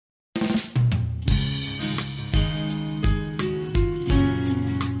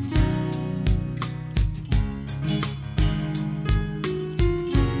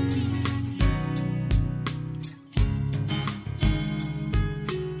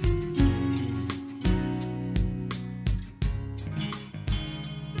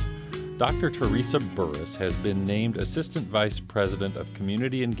Dr. Theresa Burris has been named Assistant Vice President of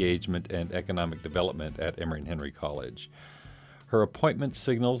Community Engagement and Economic Development at Emory Henry College. Her appointment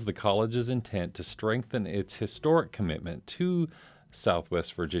signals the college's intent to strengthen its historic commitment to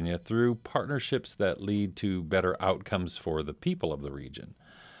Southwest Virginia through partnerships that lead to better outcomes for the people of the region.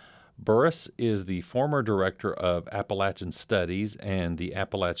 Burriss is the former director of Appalachian Studies and the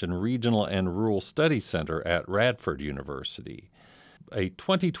Appalachian Regional and Rural Studies Center at Radford University. A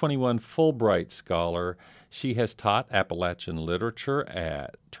 2021 Fulbright scholar, she has taught Appalachian literature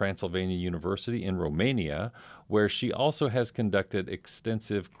at Transylvania University in Romania, where she also has conducted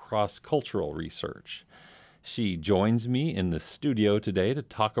extensive cross-cultural research. She joins me in the studio today to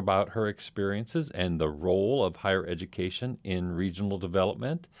talk about her experiences and the role of higher education in regional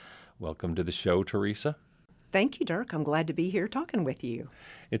development. Welcome to the show, Theresa. Thank you, Dirk. I'm glad to be here talking with you.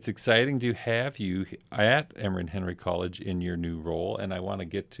 It's exciting to have you at Emory Henry College in your new role, and I want to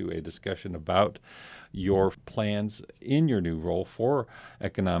get to a discussion about your plans in your new role for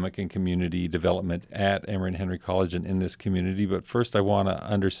economic and community development at Emory Henry College and in this community. But first, I want to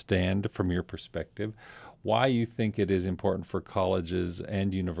understand from your perspective why you think it is important for colleges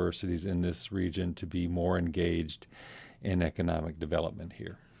and universities in this region to be more engaged in economic development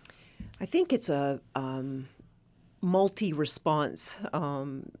here. I think it's a multi-response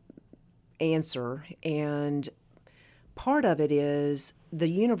answer, and part of it is the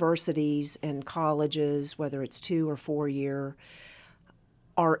universities and colleges, whether it's 2 or 4 year,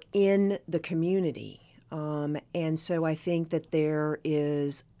 are in the community. And so I think that there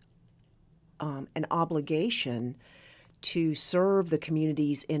is an obligation to serve the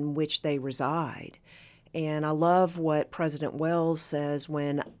communities in which they reside. And I love what President Wells says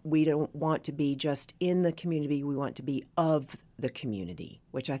when we don't want to be just in the community, we want to be of the community,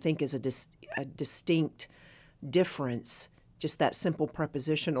 which I think is a distinct difference, just that simple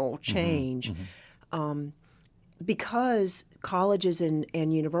prepositional change. Because colleges and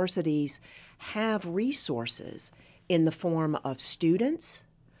universities have resources in the form of students,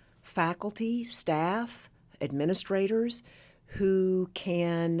 faculty, staff, administrators who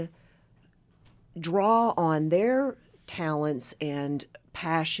can draw on their talents and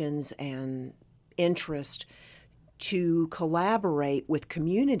passions and interest to collaborate with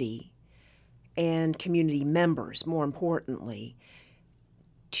community and community members, more importantly,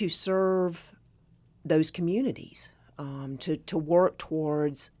 to serve those communities, to work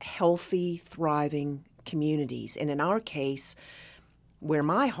towards healthy, thriving communities. And in our case, where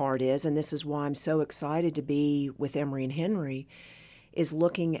my heart is, and this is why I'm so excited to be with Emory and Henry, is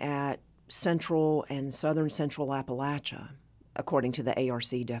looking at Central and Southern Central Appalachia, according to the ARC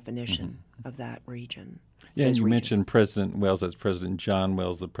definition of that region. Yeah, and you mentioned President Wells. That's President John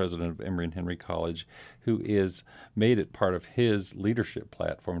Wells, the president of Emory and Henry College, who is made it part of his leadership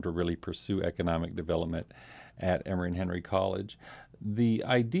platform to really pursue economic development at Emory and Henry College. The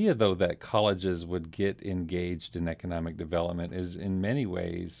idea, though, that colleges would get engaged in economic development is in many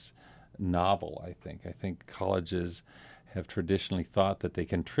ways novel, I think. I think colleges have traditionally thought that they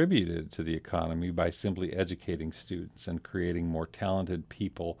contributed to the economy by simply educating students and creating more talented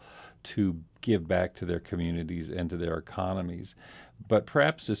people to give back to their communities and to their economies. But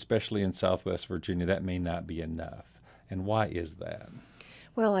perhaps, especially in Southwest Virginia, that may not be enough. And why is that?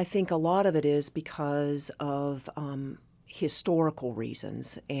 Well, I think a lot of it is because of historical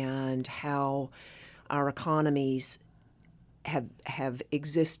reasons and how our economies have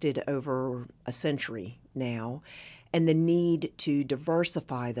existed over a century now, and the need to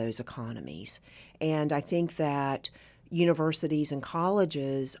diversify those economies. And I think that universities and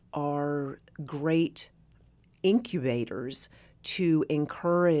colleges are great incubators to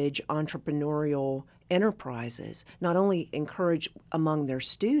encourage entrepreneurial enterprises, not only encourage among their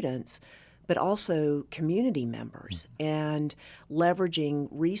students, but also community members, and leveraging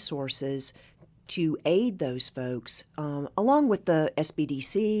resources to aid those folks, along with the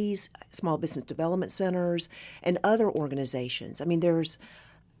SBDCs, Small Business Development Centers, and other organizations. I mean, there's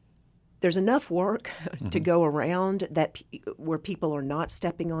enough work to go around that where people are not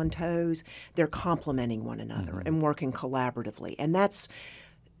stepping on toes. They're complementing one another and working collaboratively, and that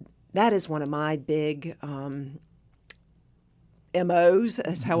is one of my big MOs.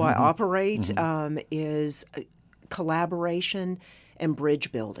 That's how I operate. Is collaboration and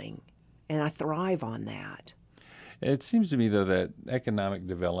bridge building. And I thrive on that. It seems to me, though, that economic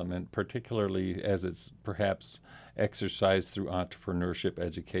development, particularly as it's perhaps exercised through entrepreneurship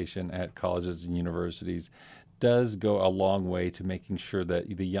education at colleges and universities, does go a long way to making sure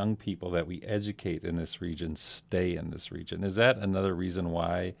that the young people that we educate in this region stay in this region. Is that another reason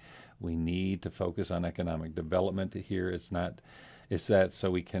why we need to focus on economic development here? It's Is that so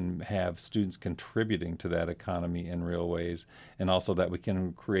we can have students contributing to that economy in real ways, and also that we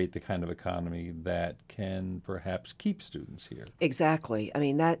can create the kind of economy that can perhaps keep students here? Exactly. I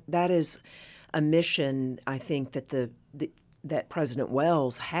mean, that is a mission, I think, that that President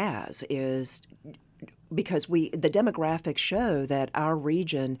Wells has, is because the demographics show that our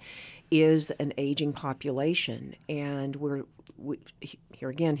region is an aging population, and here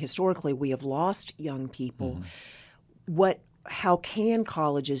again, historically, we have lost young people. How can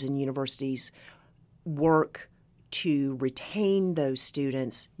colleges and universities work to retain those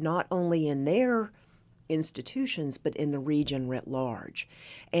students, not only in their institutions, but in the region writ large?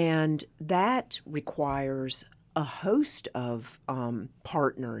 And that requires a host of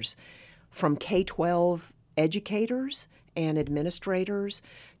partners, from K-12 educators and administrators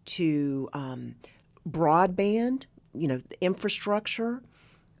to broadband, infrastructure,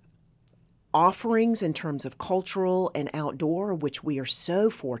 offerings in terms of cultural and outdoor, which we are so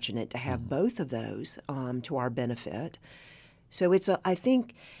fortunate to have both of those to our benefit. So I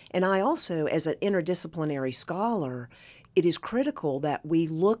think, and I also, as an interdisciplinary scholar, it is critical that we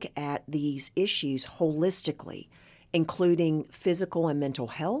look at these issues holistically, including physical and mental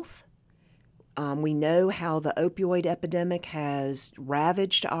health. We know how the opioid epidemic has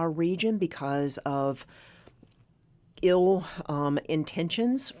ravaged our region because of ill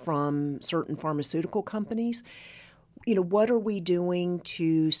intentions from certain pharmaceutical companies. What are we doing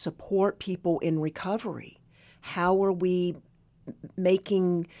to support people in recovery? How are we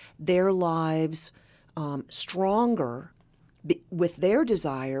making their lives stronger with their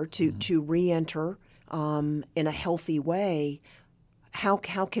desire to reenter in a healthy way? How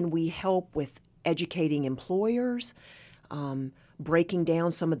can we help with educating employers, breaking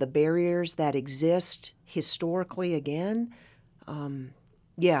down some of the barriers that exist historically again?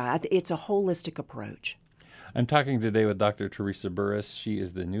 It's a holistic approach. I'm talking today with Dr. Theresa Burris. She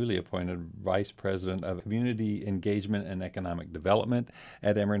is the newly appointed Vice President of Community Engagement and Economic Development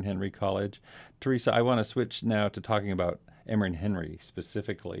at Emory Henry College. Theresa, I want to switch now to talking about Emory Henry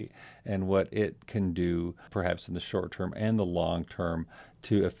specifically and what it can do perhaps in the short term and the long term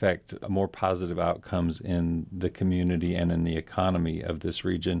to affect more positive outcomes in the community and in the economy of this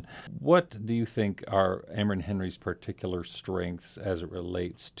region. What do you think are Emory Henry's particular strengths as it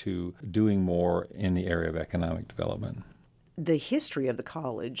relates to doing more in the area of economic development? The history of the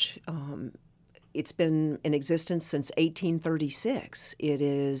college, it's been in existence since 1836. It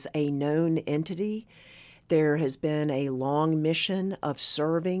is a known entity. There has been a long mission of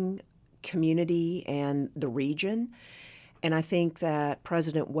serving community and the region. And I think that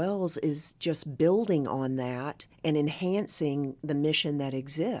President Wells is just building on that and enhancing the mission that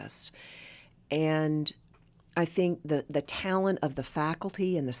exists. And I think the talent of the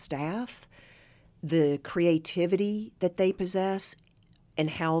faculty and the staff, the creativity that they possess, and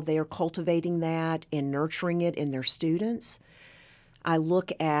how they're cultivating that and nurturing it in their students. I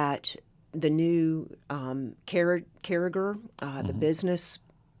look at the new Carragher, the business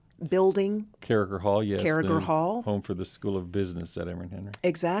building. Carragher Hall, yes. Carragher Hall. Home for the School of Business at Emory Henry.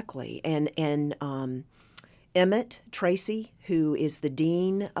 Exactly. And Emmett Tracy, who is the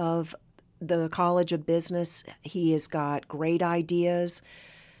dean of the College of Business, he has got great ideas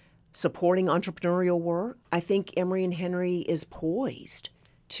supporting entrepreneurial work. I think Emory and Henry is poised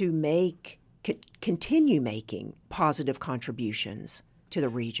to continue making positive contributions to the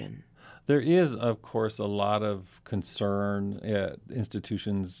region. There is, of course, a lot of concern at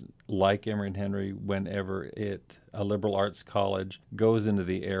institutions like Emory and Henry whenever a liberal arts college goes into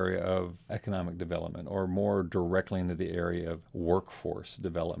the area of economic development, or more directly into the area of workforce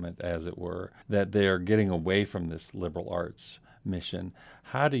development, as it were, that they are getting away from this liberal arts mission.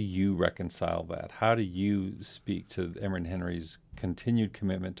 How do you reconcile that? How do you speak to Emory and Henry's continued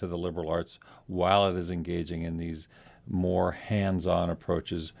commitment to the liberal arts while it is engaging in these more hands-on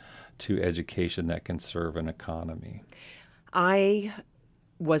approaches to education that can serve an economy? I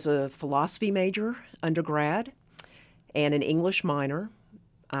was a philosophy major undergrad and an English minor.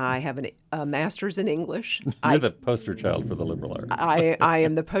 I have a master's in English. You're the poster child for the liberal arts. I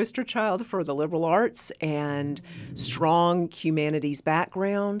am the poster child for the liberal arts and strong humanities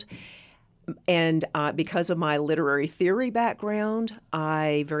background. And because of my literary theory background,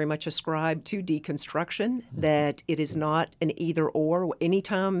 I very much ascribe to deconstruction, that it is not an either-or.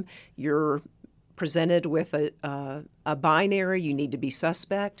 Anytime you're presented with a binary, you need to be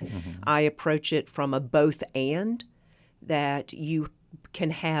suspect. I approach it from a both-and, that you can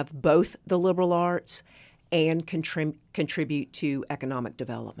have both the liberal arts and contribute to economic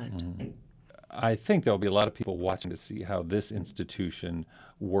development. I think there'll be a lot of people watching to see how this institution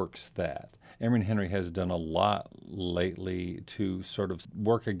works that. Emory Henry has done a lot lately to sort of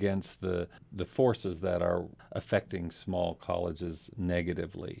work against the forces that are affecting small colleges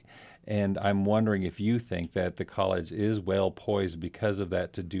negatively. And I'm wondering if you think that the college is well poised because of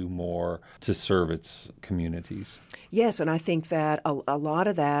that to do more to serve its communities. Yes, and I think that a lot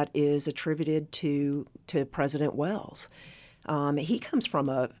of that is attributed to President Wells. He comes from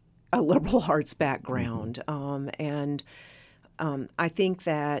a liberal arts background, and I think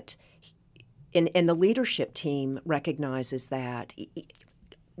that and the leadership team recognizes that.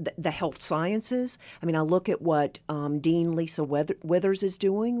 The health sciences, I mean, I look at what Dean Lisa Withers is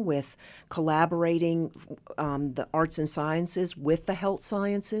doing with collaborating the arts and sciences with the health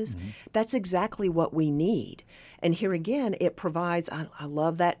sciences. That's exactly what we need. And here again, it provides, I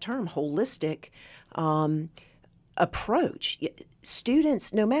love that term, holistic approach.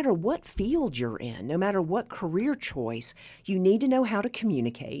 Students, no matter what field you're in, no matter what career choice, you need to know how to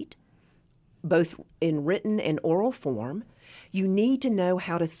communicate, both in written and oral form. You need to know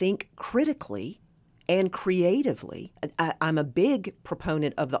how to think critically and creatively. I'm a big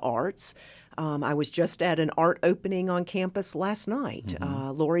proponent of the arts. I was just at an art opening on campus last night,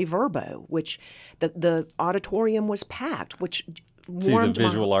 Lori Verbo, which the auditorium was packed, which warmed She's a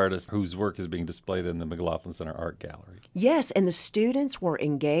visual artist whose work is being displayed in the McLaughlin Center Art Gallery. Yes, and the students were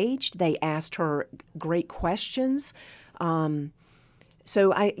engaged. They asked her great questions.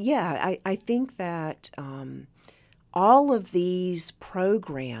 So I think that all of these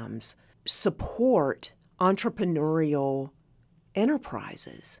programs support entrepreneurial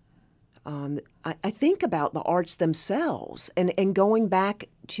enterprises. I think about the arts themselves and going back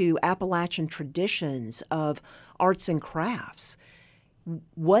to Appalachian traditions of arts and crafts.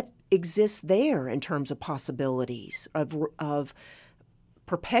 What exists there in terms of possibilities of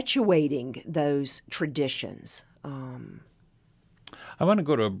perpetuating those traditions? I want to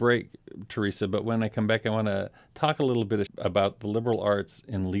go to a break, Theresa, but when I come back, I want to talk a little bit about the liberal arts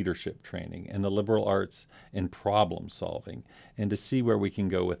in leadership training and the liberal arts in problem solving, and to see where we can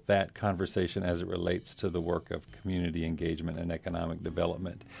go with that conversation as it relates to the work of community engagement and economic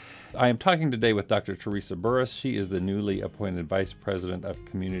development. I am talking today with Dr. Theresa Burris. She is the newly appointed Vice President of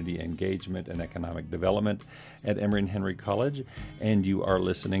Community Engagement and Economic Development at Emory Henry College, and you are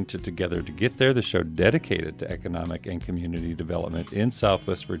listening to Together to Get There, the show dedicated to economic and community development in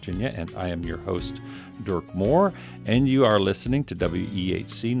Southwest Virginia, and I am your host, Dirk Moore, and you are listening to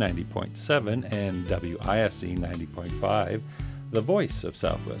WEHC 90.7 and WISE 90.5, the voice of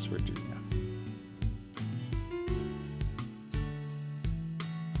Southwest Virginia.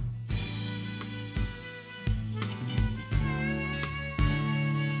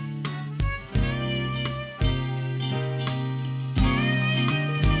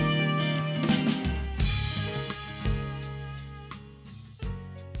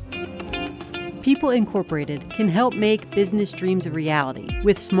 People Incorporated can help make business dreams a reality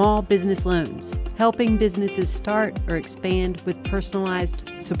with small business loans, helping businesses start or expand with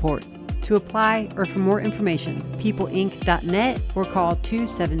personalized support. To apply or for more information, peopleinc.net or call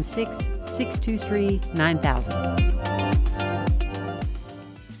 276-623-9000.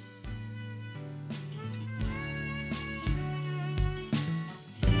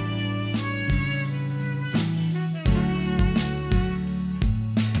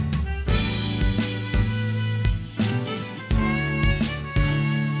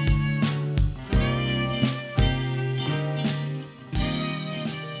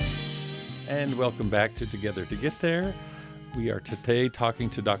 And welcome back to Together to Get There. We are today talking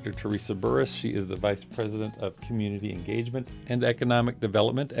to Dr. Theresa Burris. She is the Vice President of Community Engagement and Economic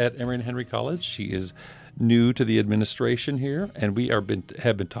Development at Emory Henry College. She is new to the administration here, and we have been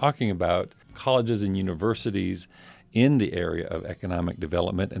talking about colleges and universities in the area of economic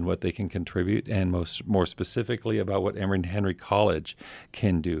development and what they can contribute, and more specifically about what Emory Henry College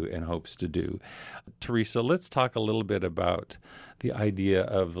can do and hopes to do. Theresa, let's talk a little bit about the idea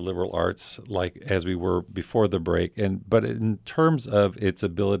of the liberal arts, like as we were before the break, but in terms of its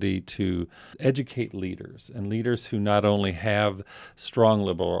ability to educate leaders, and leaders who not only have strong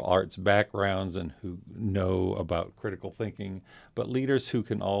liberal arts backgrounds and who know about critical thinking, but leaders who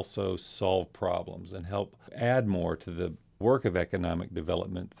can also solve problems and help add more to the work of economic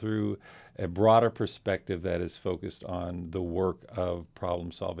development through a broader perspective that is focused on the work of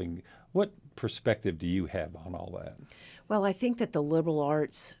problem solving. What perspective do you have on all that? Well, I think that the liberal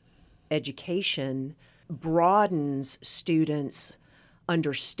arts education broadens students'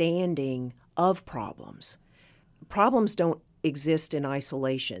 understanding of problems. Problems don't exist in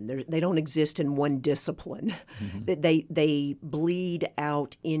isolation. They don't exist in one discipline. Mm-hmm. They bleed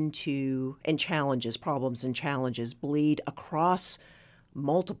out into, and problems and challenges bleed across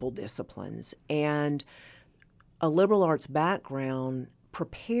multiple disciplines. And a liberal arts background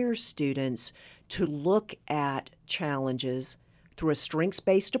prepares students to look at challenges through a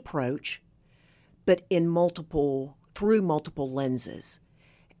strengths-based approach, but through multiple lenses.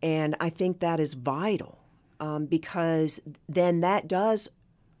 And I think that is vital. Because then that does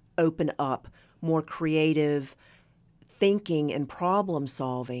open up more creative thinking and problem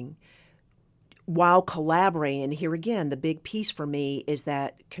solving while collaborating. And here again, the big piece for me is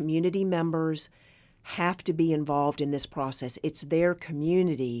that community members have to be involved in this process. It's their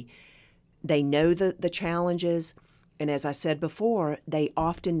community. They know the challenges. And as I said before, they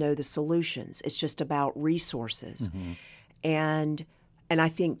often know the solutions. It's just about resources. Mm-hmm. And I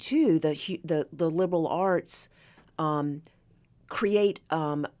think, too, the liberal arts create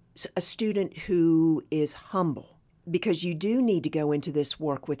a student who is humble, because you do need to go into this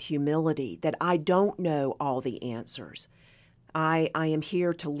work with humility, that I don't know all the answers. I am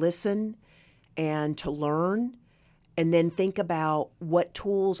here to listen and to learn, and then think about what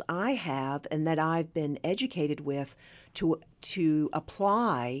tools I have and that I've been educated with to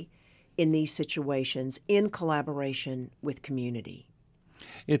apply in these situations in collaboration with community.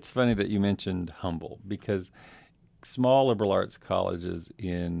 It's funny that you mentioned humble, because small liberal arts colleges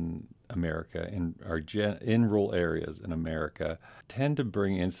in America, in rural areas in America, tend to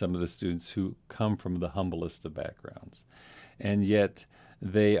bring in some of the students who come from the humblest of backgrounds. And yet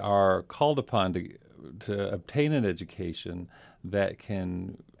they are called upon to obtain an education that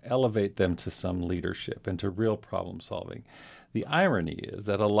can elevate them to some leadership and to real problem solving. The irony is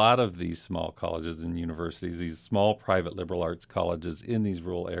that a lot of these small colleges and universities, these small private liberal arts colleges in these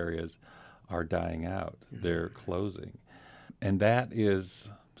rural areas, are dying out. Mm-hmm. They're closing. And that is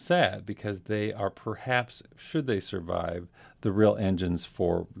sad, because they are perhaps, should they survive, the real engines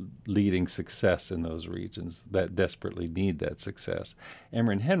for leading success in those regions that desperately need that success.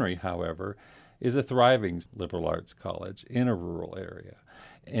 Emory Henry, however, is a thriving liberal arts college in a rural area.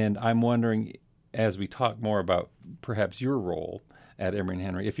 And I'm wondering, as we talk more about perhaps your role at Emory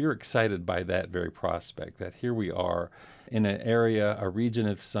Henry, if you're excited by that very prospect, that here we are in an area, a region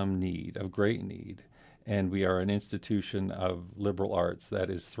of some need, of great need, and we are an institution of liberal arts that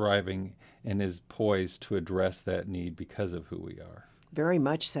is thriving and is poised to address that need because of who we are. Very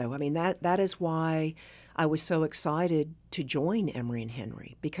much so. I mean, that is why I was so excited to join Emory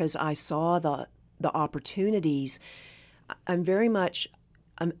Henry, because I saw the opportunities. I'm very much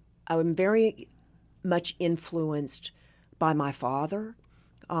influenced by my father,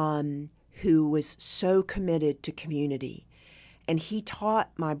 who was so committed to community. And he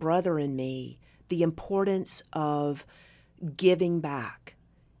taught my brother and me the importance of giving back.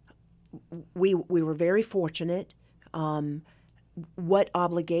 We were very fortunate. What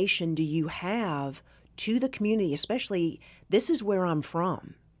obligation do you have to the community? Especially, this is where I'm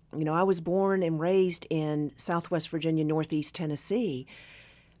from. You know, I was born and raised in Southwest Virginia, Northeast Tennessee.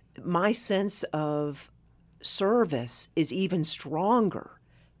 My sense of service is even stronger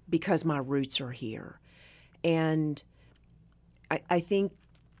because my roots are here. And I think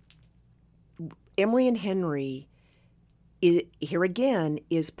Emory Henry, here again,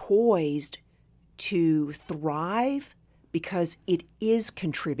 is poised to thrive because it is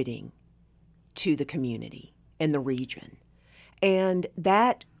contributing to the community and the region. And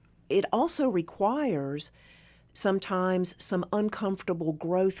that it also requires sometimes some uncomfortable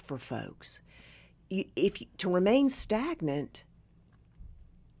growth for folks. To remain stagnant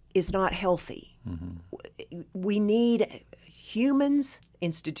is not healthy. Mm-hmm. We need humans,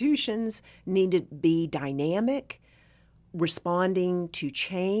 institutions need to be dynamic, responding to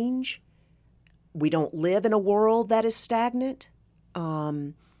change. We don't live in a world that is stagnant.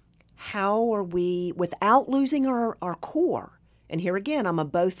 How are we, without losing our core, and here again, I'm a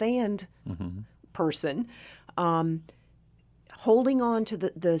both-and mm-hmm. person, holding on to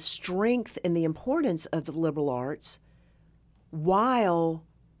the strength and the importance of the liberal arts while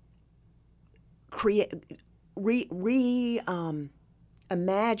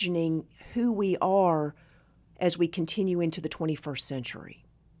imagining who we are as we continue into the 21st century.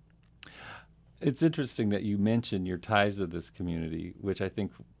 It's interesting that you mention your ties to this community, which I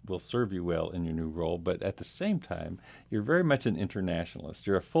think will serve you well in your new role, but at the same time, you're very much an internationalist.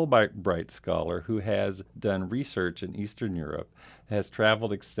 You're a Fulbright scholar who has done research in Eastern Europe, has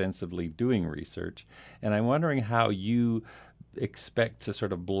traveled extensively doing research, and I'm wondering how you expect to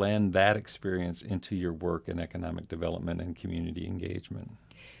sort of blend that experience into your work in economic development and community engagement.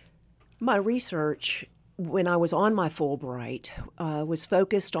 My research when I was on my Fulbright, was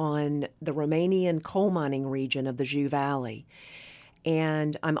focused on the Romanian coal mining region of the Jiu Valley.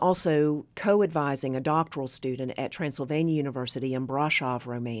 And I'm also co-advising a doctoral student at Transylvania University in Brașov,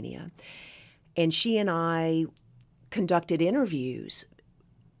 Romania. And she and I conducted interviews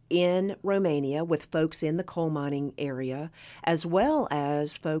in Romania with folks in the coal mining area, as well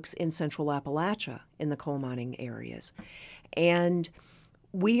as folks in Central Appalachia in the coal mining areas. And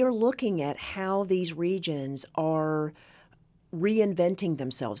we are looking at how these regions are reinventing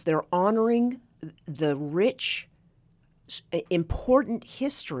themselves. They're honoring the rich, important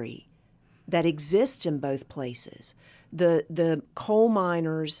history that exists in both places. The coal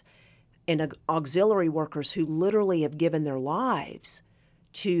miners and auxiliary workers who literally have given their lives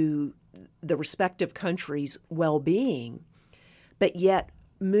to the respective countries' well-being, but yet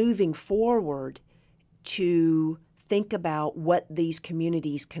moving forward to think about what these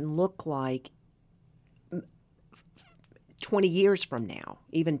communities can look like 20 years from now,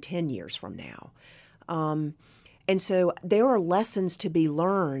 even 10 years from now. And so there are lessons to be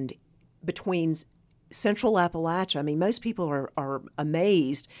learned between Central Appalachia. I mean, most people are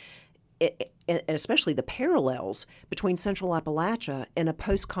amazed, especially the parallels between Central Appalachia and a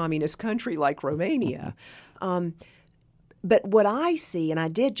post-communist country like Romania. But what I see, and I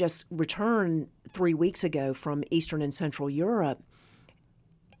did just return 3 weeks ago from Eastern and Central Europe,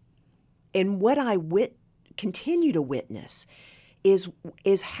 and what I continue to witness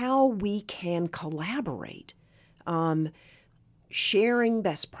is how we can collaborate, sharing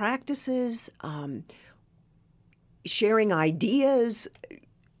best practices, sharing ideas,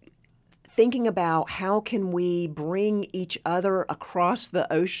 thinking about how can we bring each other across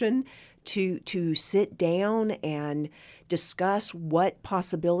the ocean to sit down and discuss what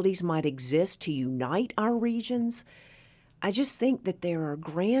possibilities might exist to unite our regions. I just think that there are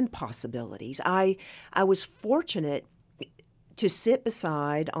grand possibilities. I was fortunate to sit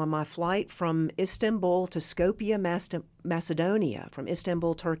beside, on my flight from Istanbul to Skopje, Macedonia, from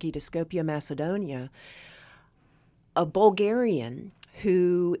Istanbul, Turkey to Skopje, Macedonia, a Bulgarian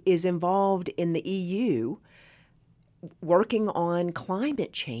who is involved in the EU working on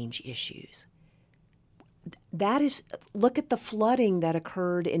climate change issues. Look at the flooding that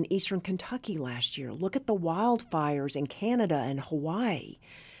occurred in eastern Kentucky last year. Look at the wildfires in Canada and Hawaii.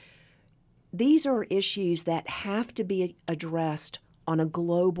 These are issues that have to be addressed on a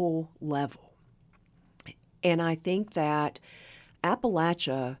global level. And I think that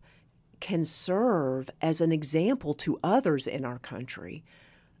Appalachia can serve as an example to others in our country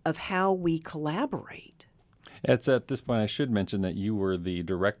of how we collaborate. It's at this point I should mention that you were the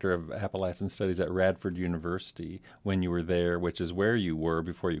director of Appalachian Studies at Radford University when you were there, which is where you were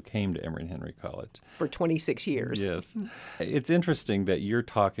before you came to Emory Henry College. For 26 years. Yes. It's interesting that you're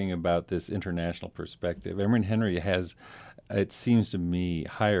talking about this international perspective. Emory Henry has, it seems to me,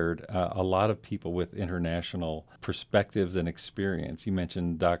 hired a lot of people with international perspectives and experience. You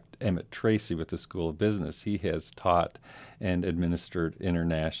mentioned Dr. Emmett Tracy with the School of Business. He has taught and administered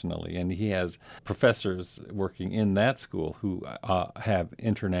internationally, and he has professors working in that school who have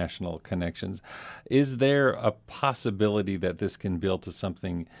international connections. Is there a possibility that this can build to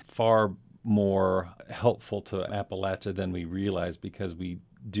something far more helpful to Appalachia than we realize, because we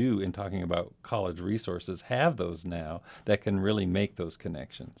do, in talking about college resources, have those now that can really make those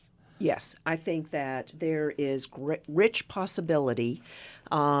connections? Yes, I think that there is rich possibility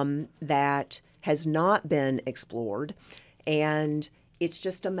that has not been explored, and it's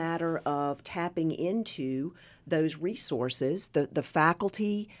just a matter of tapping into those resources, the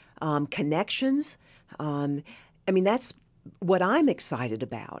faculty connections. I mean, that's what I'm excited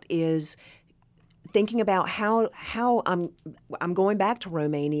about, is thinking about how I'm going back to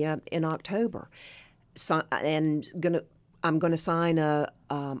Romania in October, and I'm going to sign a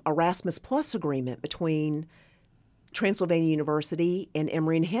Erasmus Plus agreement between Transylvania University and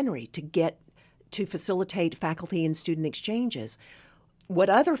Emory Henry to facilitate faculty and student exchanges. What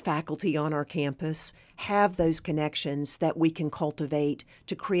other faculty on our campus have those connections that we can cultivate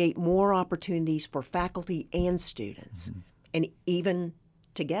to create more opportunities for faculty and students, and even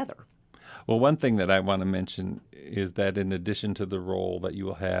together? Well, one thing that I want to mention is that in addition to the role that you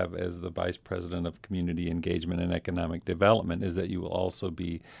will have as the Vice President of Community Engagement and Economic Development, is that you will also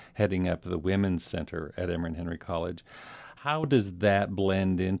be heading up the Women's Center at Emory Henry College. How does that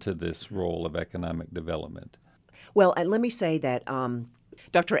blend into this role of economic development? Well, and let me say that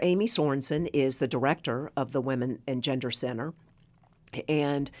Dr. Amy Sorensen is the director of the Women and Gender Center,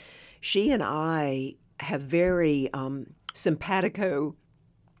 and she and I have very simpatico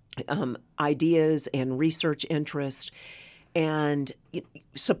ideas and research interest, and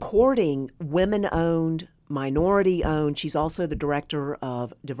supporting women-owned, minority-owned. She's also the director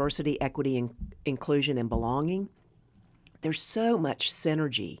of Diversity, Equity, Inclusion, and Belonging. There's so much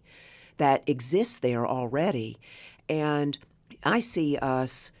synergy that exists there already, and I see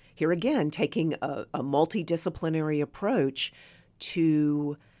us here again taking a multidisciplinary approach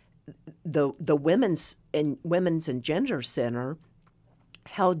to the Women's and Gender Center.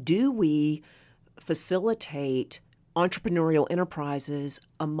 How do we facilitate entrepreneurial enterprises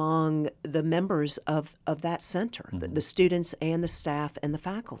among the members of that center, the students and the staff and the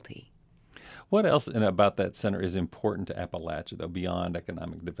faculty? What else about that center is important to Appalachia, though, beyond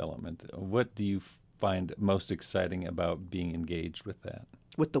economic development? What do you find most exciting about being engaged with that?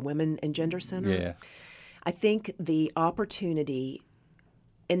 With the Women and Gender Center? Yeah. I think the opportunity,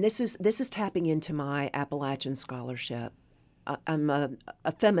 and this is tapping into my Appalachian scholarship. I'm a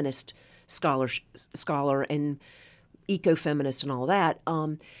feminist scholar and ecofeminist and all that.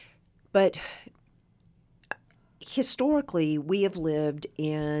 But historically, we have lived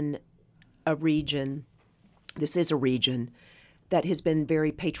in a region, this is a region, that has been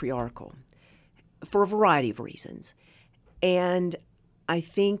very patriarchal for a variety of reasons. And I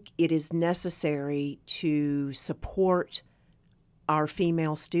think it is necessary to support our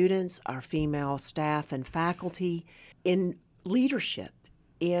female students, our female staff and faculty in leadership,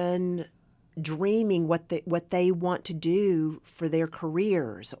 in dreaming what they want to do for their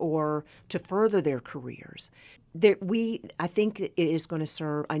careers or to further their careers. I think it is going to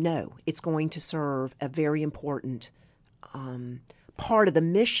serve, I know it's going to serve a very important part of the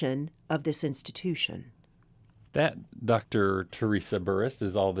mission of this institution. That, Dr. Theresa Burris,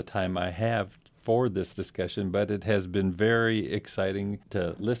 is all the time I have for this discussion, but it has been very exciting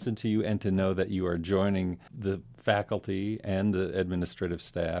to listen to you and to know that you are joining the faculty and the administrative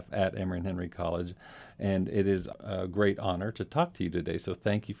staff at Emory Henry College, and it is a great honor to talk to you today, so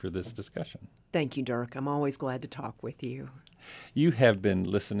thank you for this discussion. Thank you, Dirk. I'm always glad to talk with you. You have been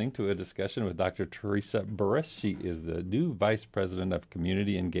listening to a discussion with Dr. Theresa Burris. She is the new Vice President of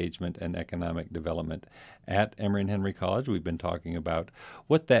Community Engagement and Economic Development at Emory Henry College. We've been talking about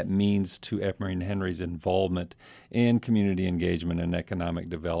what that means to Emory Henry's involvement in community engagement and economic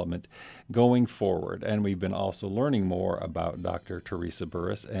development going forward. And we've been also learning more about Dr. Theresa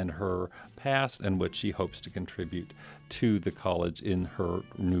Burris and her past and what she hopes to contribute to the college in her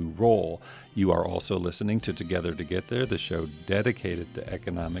new role. You are also listening to Together to Get There, the show dedicated to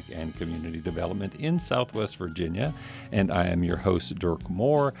economic and community development in Southwest Virginia. And I am your host, Dirk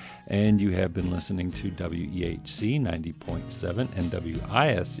Moore, and you have been listening to WEHC 90.7 and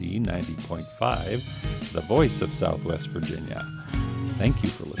WISE 90.5, the voice of Southwest Virginia. Thank you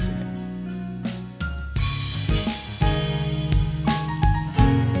for listening.